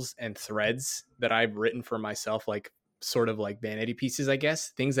articles and threads that I've written for myself, like sort of like vanity pieces, I guess,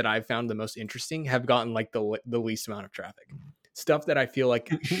 things that I've found the most interesting, have gotten like the least amount of traffic. Stuff that I feel like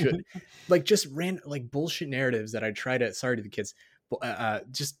should, like, just like bullshit narratives that I try to, sorry to the kids,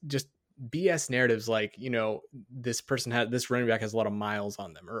 just BS narratives, like, this running back has a lot of miles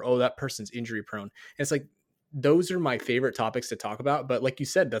on them, or, oh, that person's injury prone. And it's like, those are my favorite topics to talk about. But like you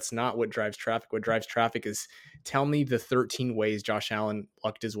said, that's not what drives traffic. What drives traffic is, tell me the 13 ways Josh Allen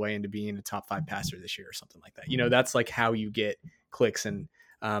lucked his way into being a top 5 passer this year, or something like that. That's like how you get clicks. And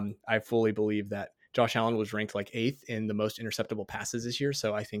I fully believe that Josh Allen was ranked like 8th in the most interceptable passes this year.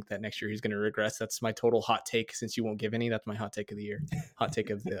 So I think that next year he's going to regress. That's my total hot take, since you won't give any. That's my hot take of the year, hot take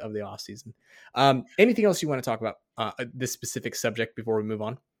of the off season. Anything else you want to talk about this specific subject before we move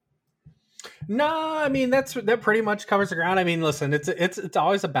on? No, I mean, that pretty much covers the ground. I mean, listen, it's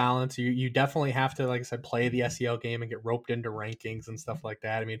always a balance. You definitely have to, like I said, play the SEO game and get roped into rankings and stuff like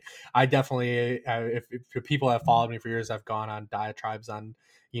that. I mean, I definitely, if people have followed me for years, I've gone on diatribes on,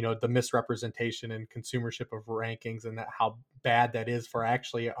 the misrepresentation and consumership of rankings, and that how bad that is for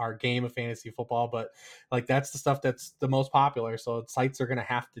actually our game of fantasy football. But like, that's the stuff that's the most popular. So sites are going to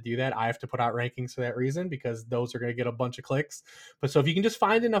have to do that. I have to put out rankings for that reason, because those are going to get a bunch of clicks. But so if you can just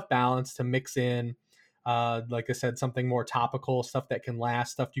find enough balance to mix in, like I said, something more topical, stuff that can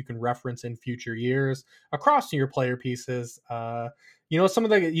last, stuff you can reference in future years across your player pieces. Some of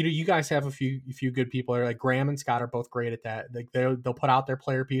the, you guys have a few good people. Like Graham and Scott are both great at that. Like they'll put out their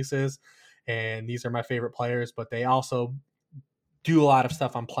player pieces, and these are my favorite players, but they also do a lot of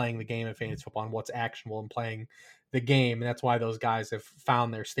stuff on playing the game of fantasy football and what's actionable and playing the game. And that's why those guys have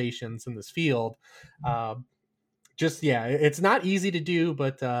found their stations in this field. It's not easy to do,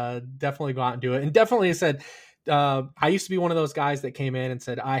 but definitely go out and do it. And definitely, I said, I used to be one of those guys that came in and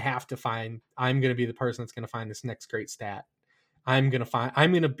said, I'm going to be the person that's going to find this next great stat. I'm going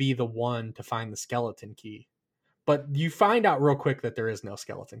to be the one to find the skeleton key. But you find out real quick that there is no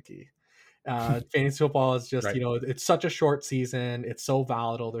skeleton key. Fantasy football is just, right. It's such a short season. It's so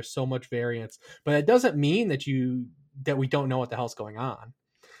volatile. There's so much variance, but it doesn't mean that we don't know what the hell's going on.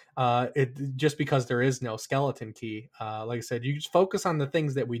 Just because there is no skeleton key. Like I said, you just focus on the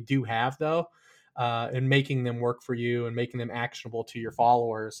things that we do have, though, and making them work for you and making them actionable to your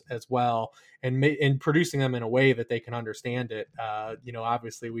followers as well, and producing them in a way that they can understand it.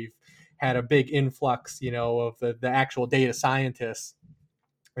 Obviously we've had a big influx, of the actual data scientists.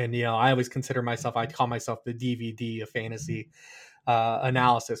 And, I always consider myself, I call myself the DVD of fantasy.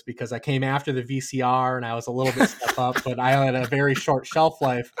 analysis, because I came after the VCR and I was a little bit step up, but I had a very short shelf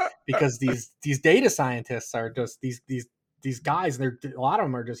life because these data scientists are just these guys. They're, a lot of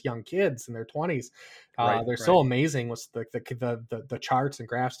them are just young kids in their 20s. They're so amazing with the charts and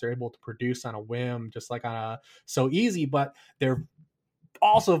graphs they're able to produce on a whim, just like on a so easy, but they're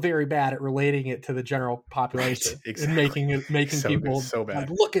also very bad at relating it to the general population, right, exactly. And making so, people so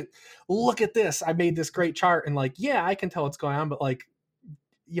bad. Like, look at this. I made this great chart, and like, yeah, I can tell what's going on, but like,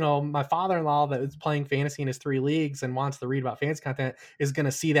 you know, my father-in-law that is playing fantasy in his 3 leagues and wants to read about fantasy content is going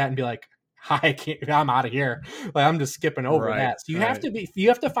to see that and be like, I can't, I'm out of here. Like, I'm just skipping over that. So you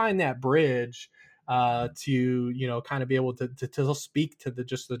have to find that bridge to, you know, kind of be able to speak to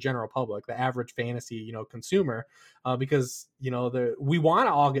just the general public, the average fantasy, you know, consumer, because, you know, we want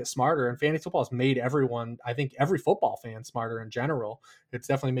to all get smarter, and fantasy football has made everyone, I think every football fan, smarter in general. It's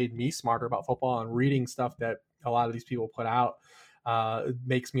definitely made me smarter about football, and reading stuff that a lot of these people put out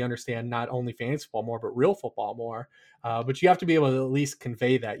makes me understand not only fantasy football more, but real football more. But you have to be able to at least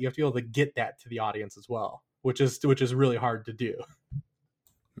convey that. You have to be able to get that to the audience as well, which is really hard to do.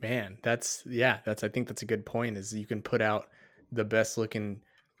 Man, I think that's a good point, is you can put out the best looking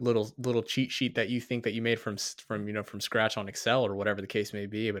little cheat sheet that you think that you made from scratch on Excel or whatever the case may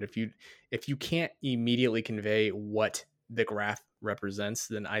be. But if you can't immediately convey what the graph represents,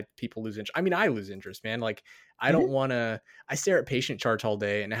 then people lose interest. I mean, I lose interest, man. Like, I don't want to, I stare at patient charts all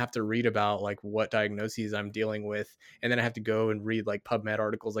day and I have to read about like what diagnoses I'm dealing with. And then I have to go and read like PubMed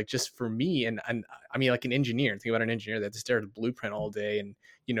articles, like just for me. And I mean, like an engineer, think about an engineer that has to stare at a blueprint all day and,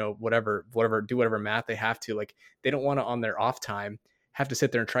 you know, whatever, do whatever math they have to, like, they don't want to, on their off time, have to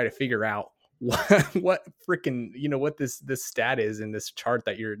sit there and try to figure out what freaking, you know, what this stat is in this chart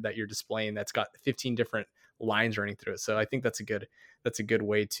that you're displaying that's got 15 different lines running through it. So I think that's a good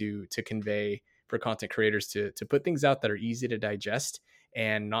way to convey for content creators to put things out that are easy to digest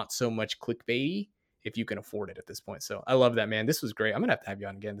and not so much clickbaity, if you can afford it at this point. So I love that, man. This was great. I'm gonna have you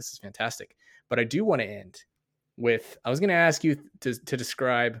on again. This is fantastic. But I do want to end with, I was going to ask you to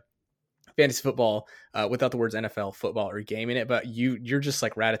describe fantasy football without the words NFL, football, or game in it, but you're just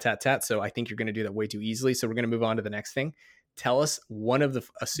like rat-a-tat-tat, so I think you're going to do that way too easily. So we're going to move on to the next thing. Tell us one of the,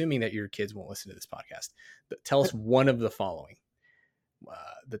 assuming that your kids won't listen to this podcast, but tell us one of the following: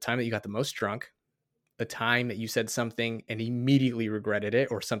 the time that you got the most drunk, the time that you said something and immediately regretted it,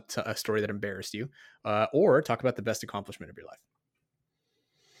 or a story that embarrassed you, or talk about the best accomplishment of your life.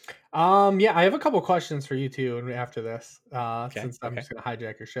 Yeah, I have a couple questions for you too after this, since I'm just gonna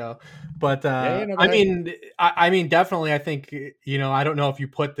hijack your show. But I mean, definitely, I think, you know, I don't know if you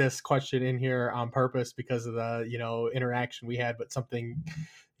put this question in here on purpose because of the, you know, interaction we had, but something,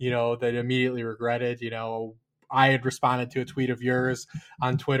 you know, that immediately regretted. You know, I had responded to a tweet of yours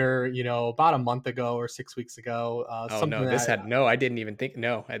on Twitter, you know, about a month ago or 6 weeks ago. I didn't even think.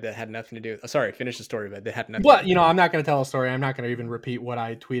 No, that had nothing to do with. Sorry, finish the story, but they had nothing. But, you know, I'm not going to tell a story. I'm not going to even repeat what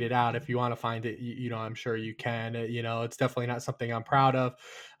I tweeted out. If you want to find it, you know, I'm sure you can. You know, it's definitely not something I'm proud of.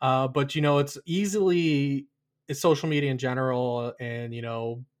 But, you know, it's social media in general, and, you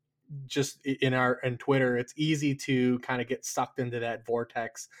know, just in Twitter, it's easy to kind of get sucked into that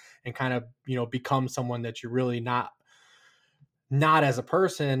vortex and kind of, you know, become someone that you're really not as a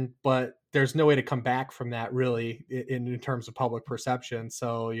person, but there's no way to come back from that really in terms of public perception.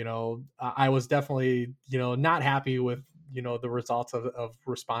 So, you know, I was definitely, you know, not happy with, you know, the results of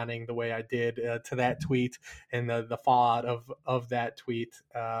responding the way I did to that tweet, and the fallout of that tweet.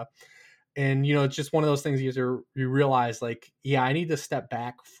 And, you know, it's just one of those things you realize, like, yeah, I need to step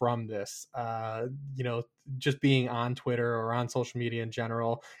back from this, you know, just being on Twitter or on social media in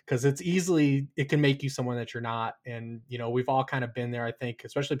general, because it can make you someone that you're not. And, you know, we've all kind of been there, I think,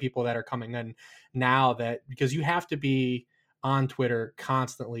 especially people that are coming in now, that because you have to be on Twitter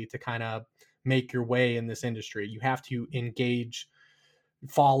constantly to kind of make your way in this industry. You have to engage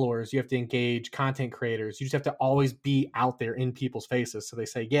followers, you have to engage content creators, you just have to always be out there in people's faces, so they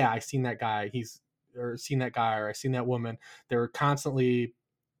say, yeah, I seen that guy, or seen that guy, or I seen that woman. They're constantly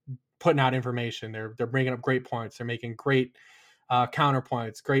putting out information, they're bringing up great points, they're making great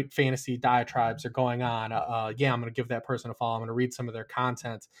counterpoints, great fantasy diatribes are going on. Yeah, I'm going to give that person a follow, I'm going to read some of their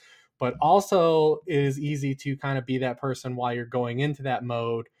content. But also, it is easy to kind of be that person while you're going into that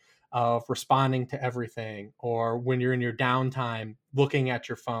mode of responding to everything, or when you're in your downtime looking at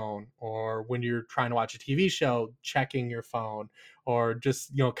your phone, or when you're trying to watch a TV show checking your phone, or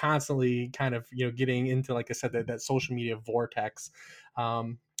just, you know, constantly kind of, you know, getting into, like I said, that social media vortex,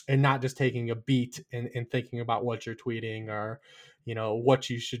 and not just taking a beat and thinking about what you're tweeting, or, you know, what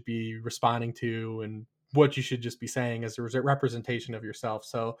you should be responding to, and what you should just be saying as a representation of yourself.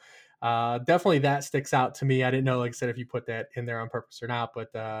 So definitely that sticks out to me. I didn't know, like I said, if you put that in there on purpose or not,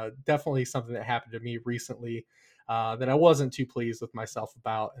 but definitely something that happened to me recently that I wasn't too pleased with myself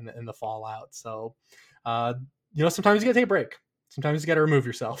about in the fallout. So, sometimes you gotta take a break. Sometimes you gotta remove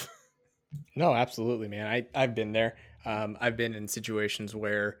yourself. No, absolutely, man. I've been there. I've been in situations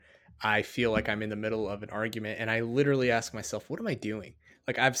where I feel like I'm in the middle of an argument and I literally ask myself, what am I doing?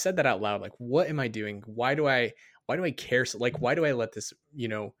 Like I've said that out loud. Like, what am I doing? Why do I care? So, like, why do I let this,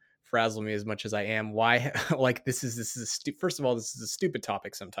 frazzle me as much as I am? Why, like, first of all, this is a stupid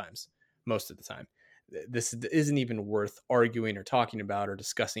topic sometimes, most of the time. This isn't even worth arguing or talking about or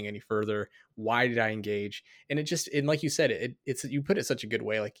discussing any further. Why did I engage? And like you said, it's, you put it such a good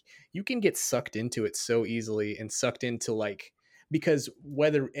way. Like, you can get sucked into it so easily and sucked into, like, because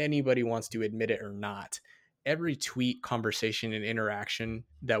whether anybody wants to admit it or not, every tweet, conversation, and interaction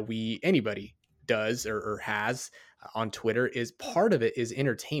that anybody does or has on Twitter, is part of it is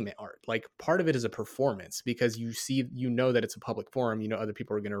entertainment art. Like, part of it is a performance, because that it's a public forum, other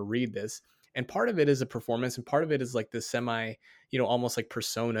people are going to read this. And part of it is a performance, and part of it is like the semi, almost like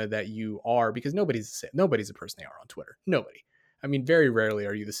persona that you are, because nobody's the person they are on Twitter. Nobody. I mean, very rarely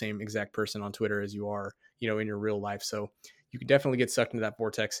are you the same exact person on Twitter as you are, in your real life. So you can definitely get sucked into that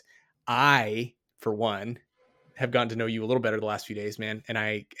vortex. I, for one, have gotten to know you a little better the last few days, man. And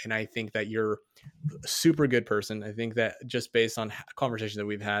I think that you're a super good person. I think that just based on conversations that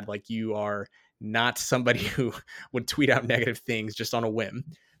we've had, like, you are not somebody who would tweet out negative things just on a whim.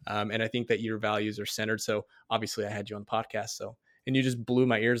 And I think that your values are centered. So obviously I had you on the podcast. So, and you just blew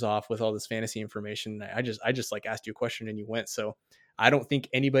my ears off with all this fantasy information. I just like asked you a question and you went. So I don't think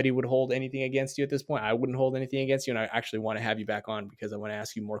anybody would hold anything against you at this point. I wouldn't hold anything against you. And I actually want to have you back on because I want to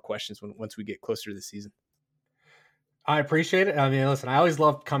ask you more questions once we get closer to the season. I appreciate it. I mean, listen, I always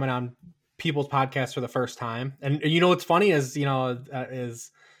love coming on people's podcasts for the first time. And what's funny is,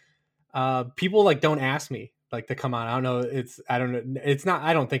 people like don't ask me like to come on. I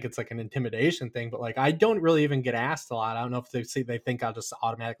don't think it's like an intimidation thing, but like, I don't really even get asked a lot. I don't know if they think I'll just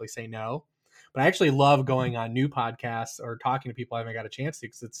automatically say no, but I actually love going on new podcasts or talking to people I haven't got a chance to,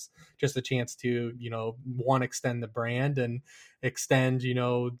 because it's just a chance to, one, extend the brand and extend,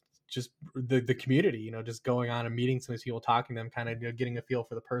 just the community, just going on and meeting some of these people, talking to them, kind of getting a feel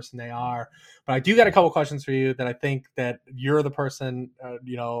for the person they are. But I do got a couple questions for you that I think that you're the person,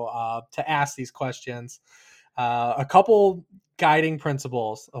 to ask these questions. A couple guiding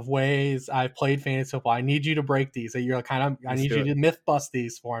principles of ways I've played fantasy football. I need you to break these. I need you to myth bust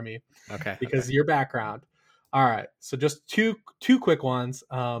these for me. Okay. Because of your background. All right. So just two quick ones.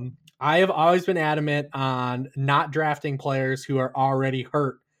 I have always been adamant on not drafting players who are already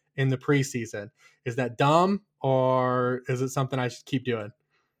hurt in the preseason. Is that dumb, or is it something I should keep doing?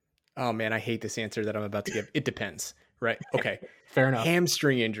 Oh man, I hate this answer that I'm about to give. It depends, right? Okay. Fair enough.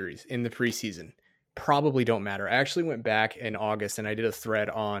 Hamstring injuries in the preseason probably don't matter. I actually went back in August and I did a thread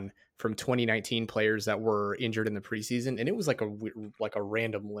from 2019 players that were injured in the preseason, and it was like a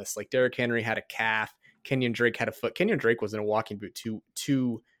random list. Like, Derrick Henry had a calf, Kenyon Drake had a foot. Kenyon Drake was in a walking boot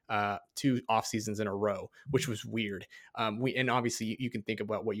two off seasons in a row, which was weird. And obviously you can think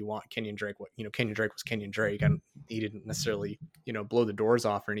about what you want. Kenyon Drake was Kenyon Drake, and he didn't necessarily, blow the doors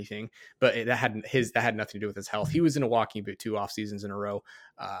off or anything, but that had nothing to do with his health. He was in a walking boot 2 off seasons in a row.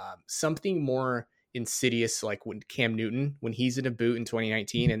 Something more insidious, like when Cam Newton, when he's in a boot in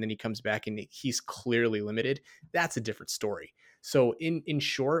 2019 and then he comes back and he's clearly limited, that's a different story. So in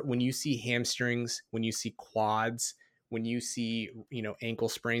short, when you see hamstrings, when you see quads, when you see, ankle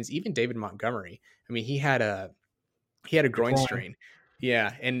sprains, even David Montgomery, I mean, he had a groin strain.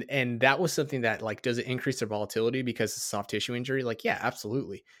 Yeah. And that was something that, like, does it increase their volatility because of soft tissue injury? Like, yeah,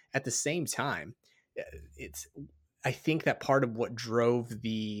 absolutely. At the same time, I think that part of what drove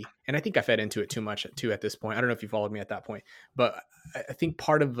and I think I fed into it too much too at this point. I don't know if you followed me at that point, but I think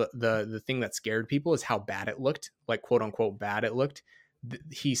part of the thing that scared people is how bad it looked, like, quote unquote bad it looked.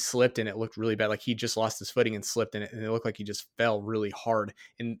 He slipped and it looked really bad. Like, he just lost his footing and slipped in it, and it looked like he just fell really hard.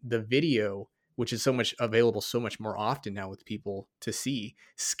 And the video, which is so much available so much more often now with people to see,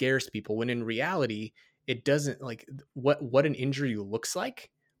 scares people, when in reality it doesn't. Like, what an injury looks like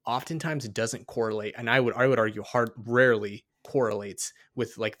oftentimes it doesn't correlate, and I would argue rarely correlates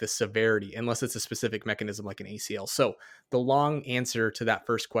with, like, the severity, unless it's a specific mechanism like an ACL. So the long answer to that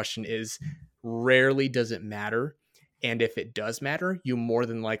first question is, rarely does it matter. And if it does matter, you more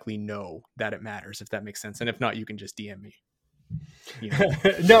than likely know that it matters, if that makes sense. And if not, you can just DM me. You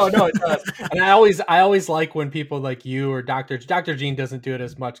know? No, it does. And I always like when people like you or Dr. Gene doesn't do it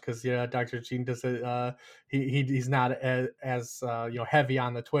as much because Dr. Gene doesn't he's not as heavy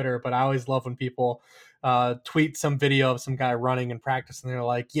on the Twitter, but I always love when people tweet some video of some guy running in practice and they're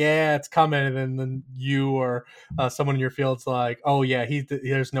like, yeah, it's coming, and then you or someone in your field's like, oh yeah,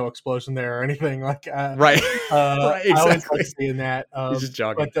 there's no explosion there or anything like right. Right, exactly. I always like seeing that. He's just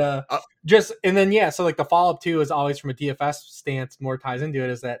jogging. But so like the follow-up too is always from a DFS stance, more ties into it,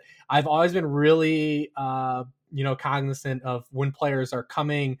 is that I've always been really cognizant of when players are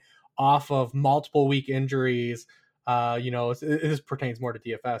coming off of multiple week injuries. This pertains more to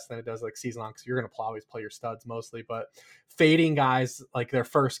DFS than it does like season long, because you're going to always play your studs mostly, but fading guys like their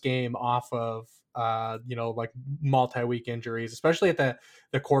first game off of like multi-week injuries, especially at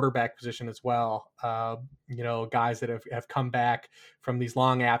the quarterback position as well. Guys that have come back from these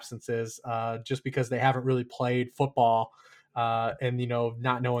long absences just because they haven't really played football, and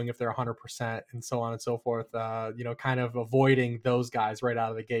not knowing if they're 100% and so on and so forth. Kind of avoiding those guys right out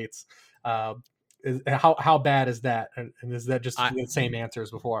of the gates. How bad is that? And is that just the same answer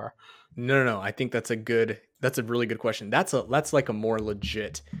as before? No. I think that's a really good question. That's like a more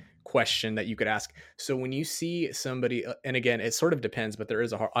legit question that you could ask. So when you see somebody, and again, it sort of depends, but there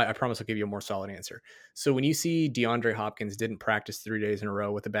is I promise I'll give you a more solid answer. So when you see DeAndre Hopkins didn't practice 3 days in a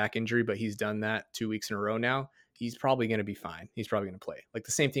row with a back injury, but he's done that 2 weeks in a row now, he's probably going to be fine. He's probably going to play. Like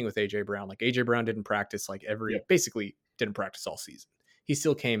the same thing with AJ Brown. Like AJ Brown didn't practice basically didn't practice all season. He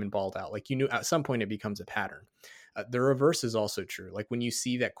still came and balled out. Like, at some point it becomes a pattern. The reverse is also true. Like when you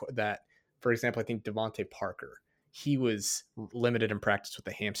see that, for example, I think Devontae Parker, he was limited in practice with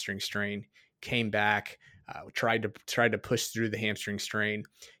a hamstring strain, came back, tried to push through the hamstring strain.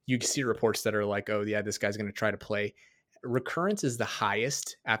 You see reports that are like, oh yeah, this guy's going to try to play. Recurrence is the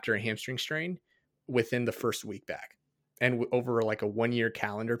highest after a hamstring strain within the first week back. And over like a 1 year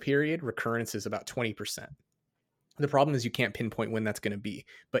calendar period, recurrence is about 20%. The problem is you can't pinpoint when that's going to be.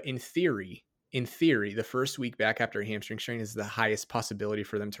 But in theory, the first week back after a hamstring strain is the highest possibility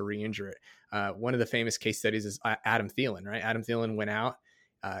for them to re-injure it. One of the famous case studies is Adam Thielen, right? Adam Thielen went out,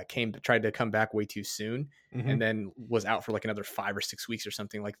 tried to come back way too soon, and then was out for like another 5 or 6 weeks or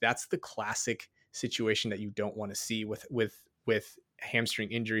something. Like that's the classic situation that you don't want to see with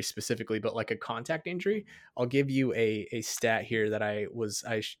hamstring injury specifically, but like a contact injury. I'll give you a stat here that I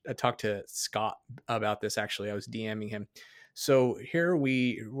talked to Scott about this. Actually, I was DMing him. So where are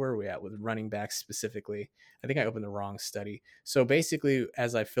we at with running backs specifically? I think I opened the wrong study. So basically,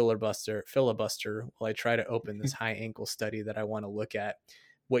 as I filibuster while I try to open this high ankle study that I want to look at,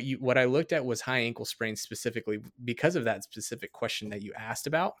 what I looked at was high ankle sprains specifically because of that specific question that you asked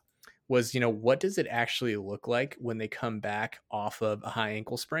about. Was, what does it actually look like when they come back off of a high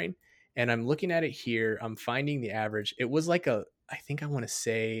ankle sprain? And I'm looking at it here. I'm finding the average. It was like I want to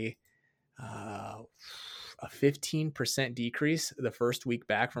say a 15% decrease the first week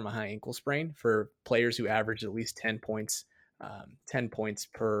back from a high ankle sprain for players who averaged at least 10 points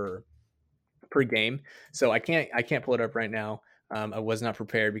per game. So I can't pull it up right now. I was not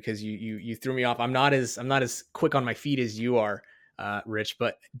prepared because you threw me off. I'm not as quick on my feet as you are, Rich,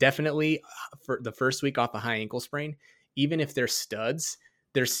 but definitely for the first week off a high ankle sprain, even if they're studs,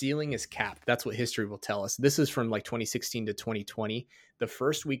 their ceiling is capped. That's what history will tell us. This is from like 2016 to 2020. The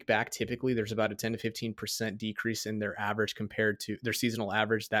first week back, typically there's about a 10 to 15% decrease in their average compared to their seasonal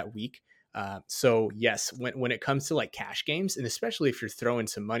average that week. So yes, when it comes to like cash games, and especially if you're throwing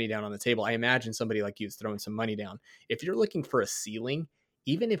some money down on the table, I imagine somebody like you is throwing some money down. If you're looking for a ceiling,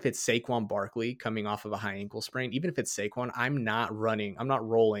 even if it's Saquon Barkley coming off of a high ankle sprain, even if it's Saquon, I'm not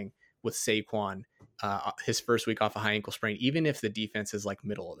rolling with Saquon his first week off a high ankle sprain, even if the defense is like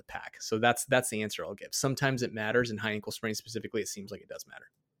middle of the pack. So that's the answer I'll give. Sometimes it matters, and high ankle sprain specifically, it seems like it does matter.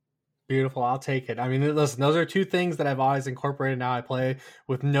 Beautiful. I'll take it. I mean, listen, those are two things that I've always incorporated. Now I play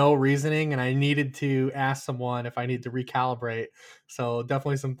with no reasoning, and I needed to ask someone if I need to recalibrate. So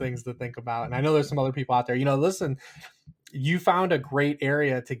definitely some things to think about. And I know there's some other people out there, listen, you found a great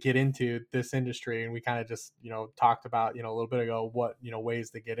area to get into this industry. And we kind of just, talked about, a little bit ago, what, ways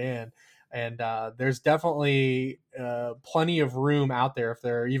to get in. And there's definitely plenty of room out there if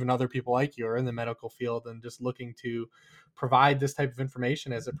there are even other people like you are in the medical field and just looking to provide this type of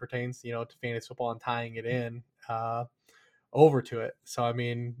information as it pertains, to fantasy football and tying it in over to it. So, I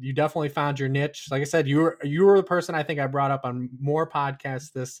mean, you definitely found your niche. Like I said, you were the person I think I brought up on more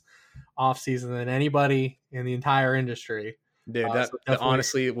podcasts this off season than anybody in the entire industry. Dude,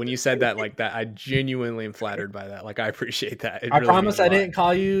 honestly, when you said that like that, I genuinely am flattered by that. Like, I appreciate that. I promise I didn't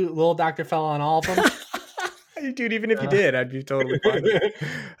call you Little Dr. Fella on all of them. Dude, even if you did, I'd be totally fine with it.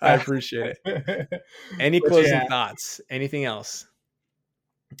 I appreciate it. Any closing thoughts? Anything else?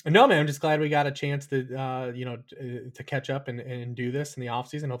 No, man, I'm just glad we got a chance to, to catch up and do this in the off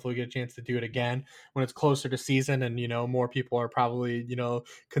season. Hopefully we get a chance to do it again when it's closer to season and, more people are probably,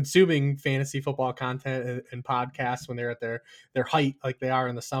 consuming fantasy football content and podcasts when they're at their height, like they are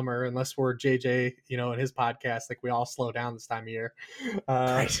in the summer, unless we're JJ, and his podcast, like we all slow down this time of year.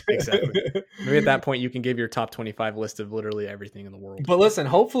 Right, exactly. Maybe at that point you can give your top 25 list of literally everything in the world. But listen,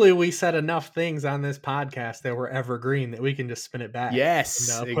 hopefully we said enough things on this podcast that were evergreen that we can just spin it back.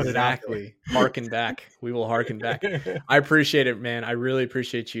 Yes. Exactly. Harken back. We will harken back. I appreciate it, man. I really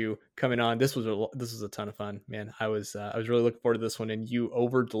appreciate you coming on. This was a ton of fun, man. I was really looking forward to this one, and you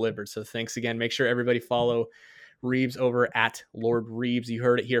over delivered. So thanks again. Make sure everybody follow Reeves over at Lord Reeves. You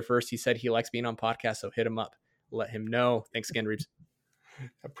heard it here first. He said he likes being on podcasts, so hit him up. Let him know. Thanks again, Reeves.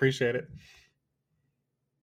 Appreciate it.